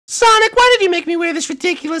Sonic, why did you make me wear this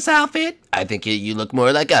ridiculous outfit? I think you look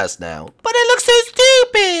more like us now. But I look so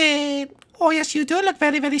stupid. Oh, yes, you do look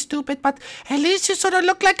very, very stupid, but at least you sort of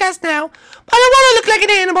look like us now. But I don't want to look like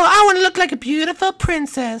an animal. I want to look like a beautiful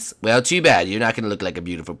princess. Well, too bad. You're not going to look like a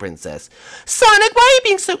beautiful princess. Sonic, why are you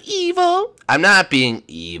being so evil? I'm not being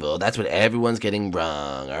evil. That's what everyone's getting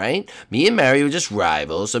wrong, alright? Me and Mario are just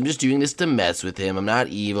rivals, so I'm just doing this to mess with him. I'm not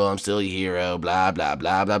evil. I'm still a hero. Blah, blah,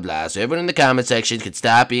 blah, blah, blah. So everyone in the comment section could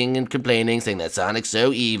stop being and complaining, saying that Sonic's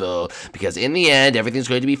so evil. Because in the end, everything's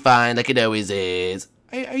going to be fine like it always is.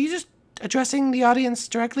 Are you just addressing the audience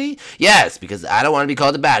directly? Yes, because I don't want to be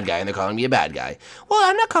called a bad guy, and they're calling me a bad guy. Well,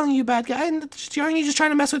 I'm not calling you a bad guy. Aren't you just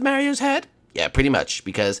trying to mess with Mario's head? Yeah, pretty much,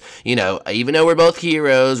 because, you know, even though we're both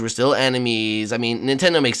heroes, we're still enemies. I mean,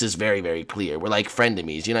 Nintendo makes this very, very clear. We're like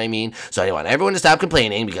frenemies, you know what I mean? So I want everyone to stop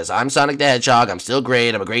complaining, because I'm Sonic the Hedgehog, I'm still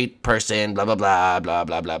great, I'm a great person, blah, blah, blah, blah,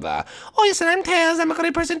 blah, blah, blah. Oh, yes, and I'm Tails, I'm a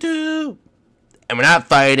great person too. And we're not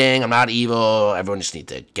fighting, I'm not evil, everyone just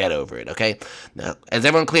needs to get over it, okay? Now, is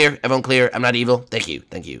everyone clear? Everyone clear? I'm not evil? Thank you,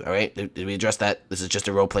 alright? Did we address that? This is just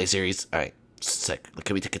a roleplay series? Alright, sick.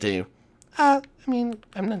 Can we continue? I mean,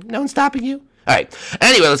 no one's stopping you. Alright,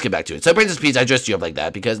 anyway, let's get back to it. So, Princess Peach, I dressed you up like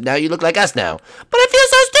that because now you look like us now. But I feel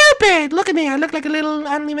so stupid! Look at me, I look like a little,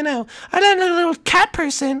 I don't even know. I look like a little cat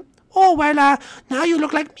person. Oh, well, now you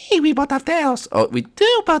look like me. We both have tails. Oh, we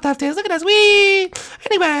do both have tails. Look at us. We.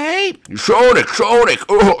 Anyway. Sonic. Sonic.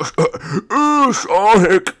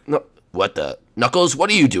 No, what the? Knuckles, what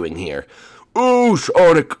are you doing here? Oh,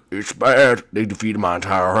 Sonic, it's bad. They defeated my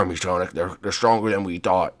entire army, Sonic. They're stronger than we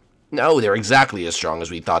thought. No, they're exactly as strong as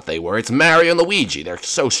we thought they were. It's Mario and Luigi. They're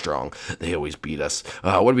so strong. They always beat us.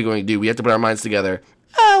 What are we going to do? We have to put our minds together.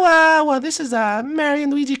 Oh, well, this is, Mario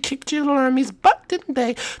and Luigi kicked your little army's butt, didn't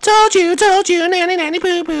they? Told you, nanny,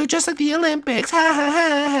 poo-poo, just like the Olympics, ha, ha,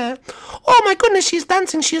 ha, ha. Oh, my goodness, she's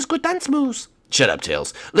dancing, she has good dance moves. Shut up,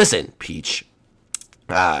 Tails. Listen, Peach.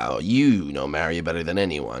 You know Mario better than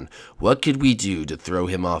anyone. What could we do to throw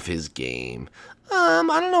him off his game? I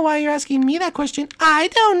don't know why you're asking me that question. I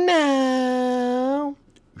don't know.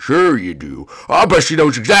 Sure you do. I bet she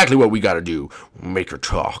knows exactly what we gotta do. Make her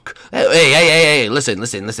talk. Hey, listen.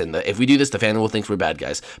 If we do this, the fan will think we're bad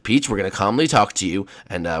guys. Peach, we're gonna calmly talk to you,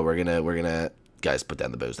 and we're gonna... Guys, put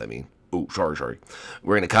down the bows, I mean. Oh, sorry.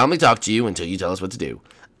 We're gonna calmly talk to you until you tell us what to do.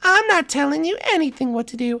 I'm not telling you anything what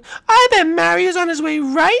to do. I bet Mario's on his way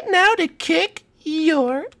right now to kick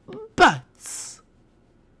your butts.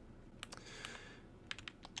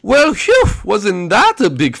 Well, phew, wasn't that a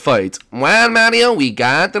big fight? Well, Mario, we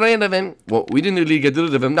got rid of him. Well, we didn't really get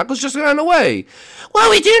rid of him. Knuckles just ran away. Well,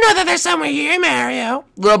 we do know that there's somewhere here, Mario.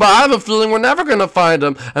 Well, but I have a feeling we're never going to find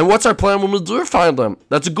him. And what's our plan when we do find him?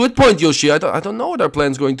 That's a good point, Yoshi. I don't know what our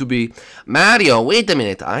plan's going to be. Mario, wait a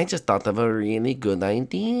minute. I just thought of a really good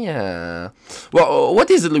idea. Well, what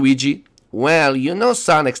is it, Luigi? Well, you know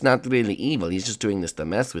Sonic's not really evil. He's just doing this to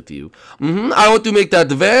mess with you. I want to make that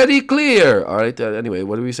very clear. All right. Anyway,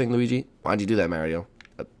 what are we saying, Luigi? Why'd you do that, Mario?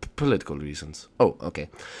 Political reasons. Oh, okay.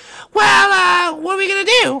 Well, what are we going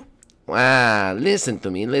to do? Well, listen to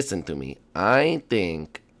me. I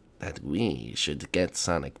think that we should get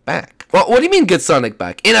Sonic back. Well, what do you mean get Sonic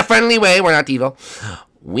back? In a friendly way. We're not evil.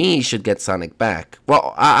 We should get Sonic back.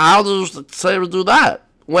 Well, how do you do that?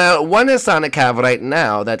 Well, what does Sonic have right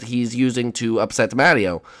now that he's using to upset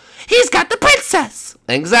Mario? He's got the princess!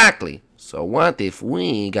 Exactly. So what if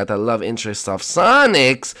we got the love interest of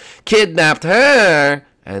Sonic's, kidnapped her,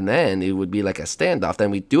 and then it would be like a standoff.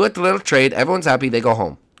 Then we do a little trade, everyone's happy, they go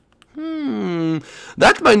home.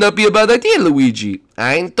 That might not be a bad idea, Luigi.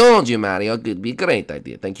 I told you, Mario, it could be a great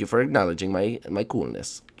idea. Thank you for acknowledging my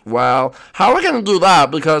coolness. Well, how are we going to do that?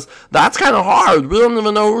 Because that's kind of hard. We don't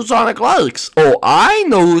even know who Sonic likes. Oh, I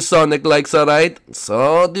know who Sonic likes, alright?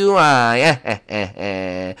 So do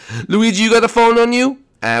I. Luigi, you got a phone on you?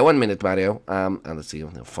 1 minute, Mario. Let's see.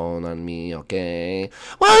 The phone on me, okay.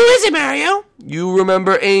 Well, who is it, Mario? You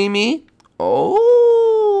remember Amy?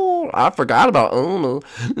 Oh, I forgot about Amy.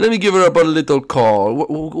 Let me give her up a little call.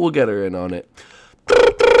 We'll get her in on it.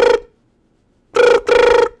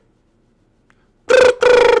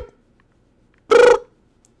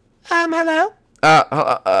 Hello?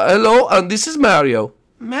 Hello, this is Mario.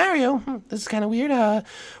 Mario? This is kind of weird.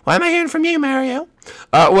 Why am I hearing from you, Mario?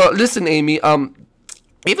 Well, listen, Amy, we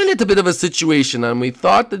have a little bit of a situation, and we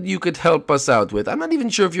thought that you could help us out with. I'm not even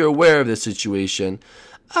sure if you're aware of this situation.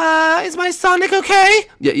 Is my Sonic okay?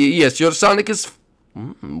 Yes, your Sonic is...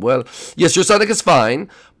 yes, your Sonic is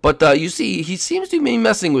fine, but, you see, he seems to be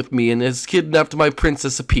messing with me and has kidnapped my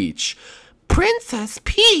Princess Peach. Princess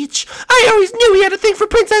Peach? I always knew he had a thing for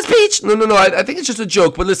Princess Peach. No. I think it's just a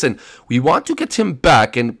joke. But listen, we want to get him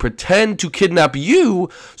back and pretend to kidnap you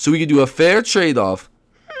so we can do a fair trade-off.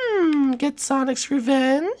 Get Sonic's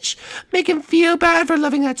revenge? Make him feel bad for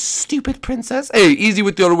loving that stupid princess? Hey, easy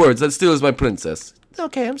with your words. That still is my princess.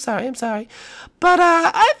 Okay, I'm sorry. But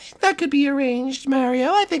I think that could be arranged,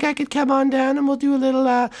 Mario. I think I could come on down and we'll do a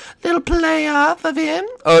little play off of him.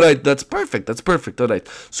 Alright, that's perfect. Alright.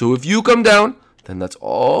 So if you come down, then that's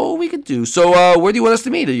all we could do. So where do you want us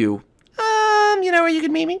to meet you? You know where you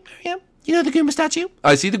can meet me, Mario? You know the Goomba statue?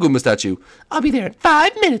 I see the Goomba statue. I'll be there in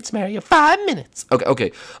 5 minutes, Mario. 5 minutes.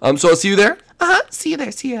 Okay. So I'll see you there? See you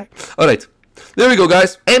there. Alright. There we go,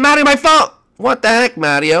 guys. Hey, Mario, my phone! What the heck,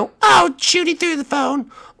 Mario? Oh, Judy threw the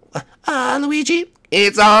phone. Luigi?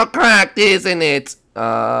 It's all cracked, isn't it?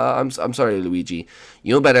 I'm sorry, Luigi.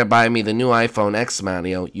 You better buy me the new iPhone X,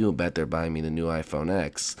 Mario. You better buy me the new iPhone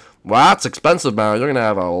X. Well, that's expensive, Mario. You're gonna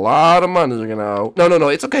have a lot of money. You're gonna... No,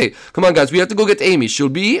 it's okay. Come on, guys. We have to go get Amy. She'll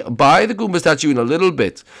be by the Goomba statue in a little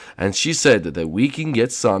bit. And she said that we can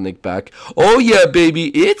get Sonic back. Oh, yeah, baby.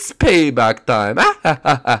 It's payback time.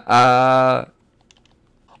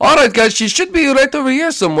 Alright, guys. She should be right over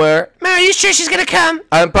here somewhere. Mario, you sure she's gonna come?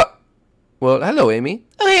 Well, hello, Amy.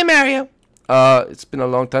 Oh, hey, Mario. It's been a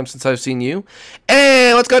long time since I've seen you.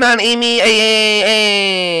 Hey, what's going on, Amy?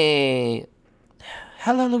 Hey.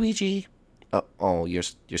 Hello, Luigi. Oh, you're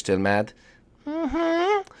still mad?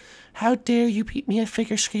 How dare you beat me at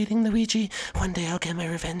figure skating, Luigi? One day I'll get my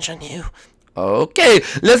revenge on you. Okay,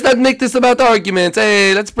 let's not make this about arguments.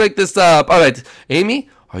 Hey, let's break this up. Alright, Amy,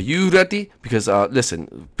 are you ready? Because,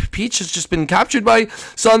 listen, Peach has just been captured by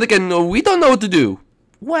Sonic and we don't know what to do.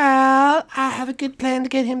 Well, I have a good plan to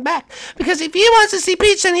get him back. Because if he wants to see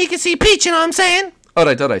Peach, then he can see Peach, you know what I'm saying?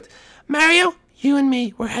 Alright. Mario, you and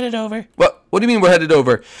me, we're headed over. What do you mean we're headed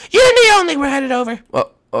over? You and me only, we're headed over.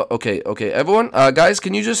 Okay. Everyone, guys,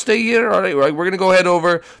 can you just stay here? Alright, we're gonna go head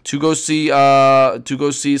over to go see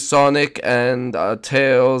Sonic and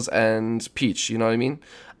Tails and Peach. You know what I mean?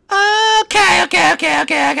 Okay. I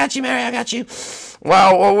got you, Mario. I got you.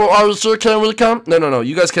 Wow. Are you sure? Can we come? No.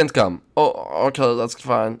 You guys can't come. Oh, okay. That's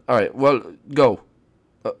fine. All right. Well, go.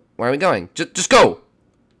 Where are we going? Just go.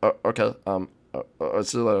 Okay.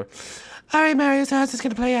 See you later. All right, Mario. So how's this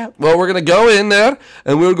gonna play out? Well, we're gonna go in there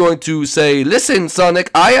and we're going to say, "Listen,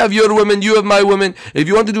 Sonic. I have your woman. You have my woman. If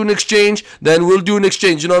you want to do an exchange, then we'll do an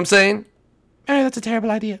exchange." You know what I'm saying? Mario, that's a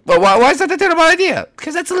terrible idea. Well, why is that a terrible idea?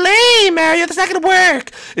 Because that's lame, Mario. That's not going to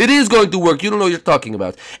work. It is going to work. You don't know what you're talking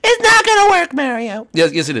about. It's not going to work, Mario.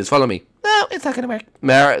 Yes, it is. Follow me. No, it's not going to work.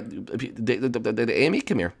 Amy,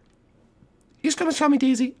 come here. You're just going to call me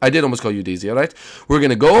Daisy? I did almost call you Daisy, all right? We're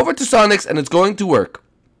going to go over to Sonic's, and it's going to work.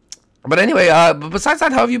 But anyway, besides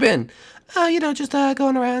that, how have you been? Just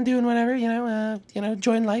going around doing whatever,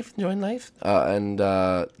 enjoying life. And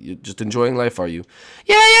you're just enjoying life, are you?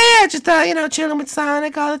 Yeah, just, chilling with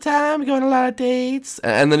Sonic all the time, going on a lot of dates.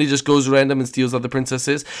 And then he just goes random and steals other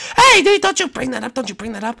princesses? Hey, dude, don't you bring that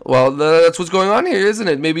up. Well, that's what's going on here, isn't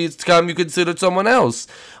it? Maybe it's time you considered someone else.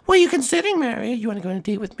 What are you considering, Mario? You want to go on a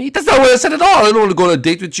date with me? That's not what I said at all. I don't want to go on a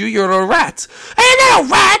date with you. You're a rat. I ain't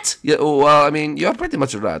no rat! Yeah, well, I mean, you're pretty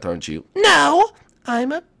much a rat, aren't you? No,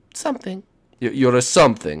 I'm a something. You're a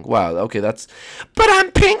something. Wow, okay, that's... But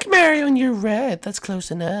I'm pink, Mario, and you're red. That's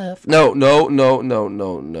close enough. No.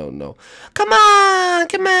 Come on.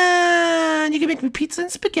 You can make me pizza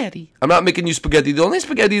and spaghetti. I'm not making you spaghetti. The only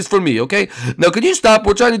spaghetti is for me, okay? Now, can you stop?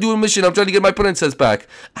 We're trying to do a mission. I'm trying to get my princess back.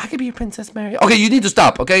 I could be your princess, Mario. Okay, you need to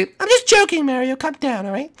stop, okay? I'm just joking, Mario. Calm down,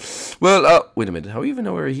 all right? Well, wait a minute. How do you even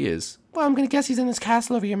know where he is? Well, I'm going to guess he's in this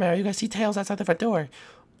castle over here, Mario. You guys see Tails outside the front door.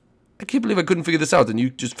 I can't believe I couldn't figure this out, and you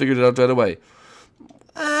just figured it out right away.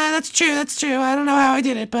 That's true. I don't know how I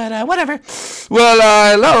did it, but whatever.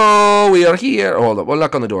 Well, hello, we are here. Hold on, we'll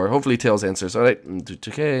knock on the door. Hopefully Tails answers, all right?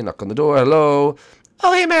 Okay, knock on the door, hello.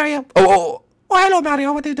 Oh, hey, Mario. Oh, hello,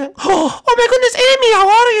 Mario, what are you doing? Oh, my goodness, Amy, how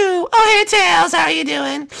are you? Oh, hey, Tails, how are you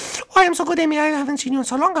doing? Oh, I am so good, Amy, I haven't seen you in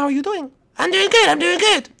so long. How are you doing? I'm doing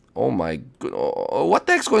good. Oh my god, what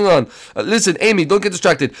the heck's going on? Listen, Amy, don't get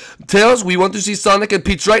distracted. Tails, we want to see Sonic and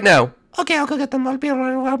Peach right now. Okay, I'll go get them. I'll be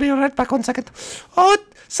right back. 1 second. Oh,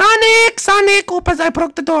 Sonic! Oops, I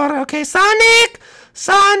broke the door. Okay, Sonic!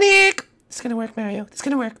 It's gonna work, Mario. It's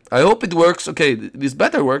gonna work. I hope it works. Okay, this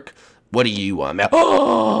better work. What do you want,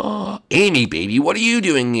 Oh, Amy, baby, what are you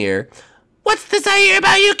doing here? What's this I hear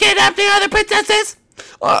about you kidnapping other princesses?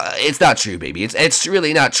 It's not true, baby. It's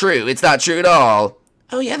really not true. It's not true at all.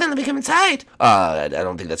 Oh, yeah, then let me come inside. I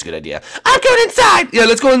don't think that's a good idea. I'm going inside! Yeah,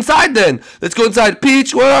 let's go inside then. Let's go inside.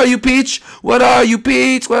 Peach, where are you, Peach? Where are you,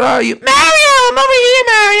 Peach? Where are you? Mario, I'm over here,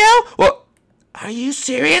 Mario! Are you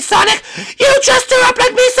serious, Sonic? You dressed her up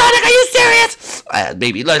like me, Sonic! Are you serious?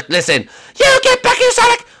 Baby, look, listen. You get back here,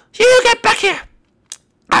 Sonic! You get back here!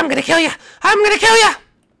 I'm gonna kill you! I'm gonna kill you!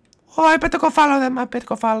 Oh, I better go follow them. I better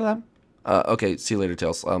go follow them. Okay, see you later,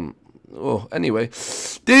 Tails. Oh, anyway.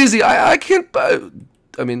 Daisy, I can't,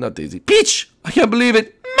 I mean, not Daisy. Peach! I can't believe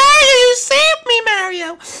it. Mario, you saved me,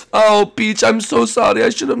 Mario! Oh, Peach, I'm so sorry. I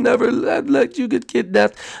should have never let you get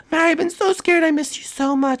kidnapped. Mario, I've been so scared. I missed you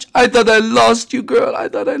so much. I thought I lost you, girl. I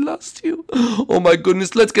thought I lost you. Oh, my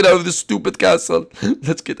goodness. Let's get out of this stupid castle.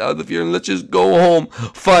 Let's get out of here and let's just go home.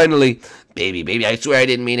 Finally. Baby, I swear I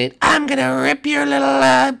didn't mean it. I'm gonna rip your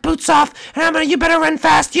little boots off, and you better run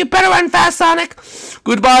fast. You better run fast, Sonic.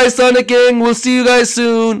 Goodbye, Sonic Gang. We'll see you guys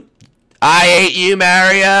soon. I hate you,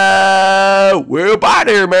 Mario. We're bye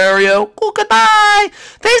there, Mario. Oh, goodbye.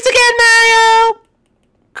 Thanks again, Mario.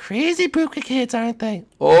 Crazy Pooka kids, aren't they?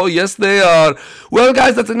 Oh, yes, they are. Well,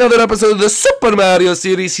 guys, that's another episode of the Super Mario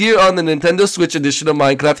series here on the Nintendo Switch edition of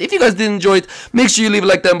Minecraft. If you guys did enjoy it, make sure you leave a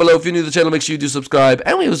like down below. If you're new to the channel, make sure you do subscribe.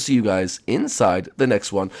 And we will see you guys inside the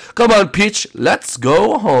next one. Come on, Peach. Let's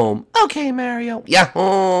go home. Okay, Mario.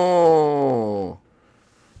 Yahoo!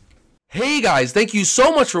 Hey guys, thank you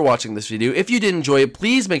so much for watching this video. If you did enjoy it,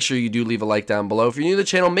 please make sure you do leave a like down below. If you're new to the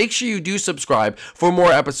channel, make sure you do subscribe for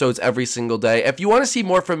more episodes every single day. If you want to see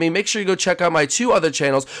more from me, make sure you go check out my 2 other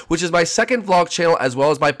channels, which is my second vlog channel as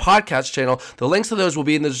well as my podcast channel. The links to those will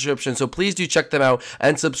be in the description, so please do check them out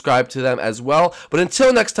and subscribe to them as well. But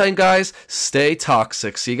until next time, guys, stay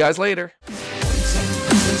toxic. See you guys later. Would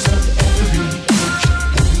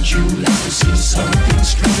you like to see something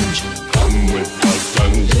strange? Come with us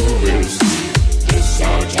and you will see. This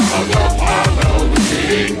our town of Halloween.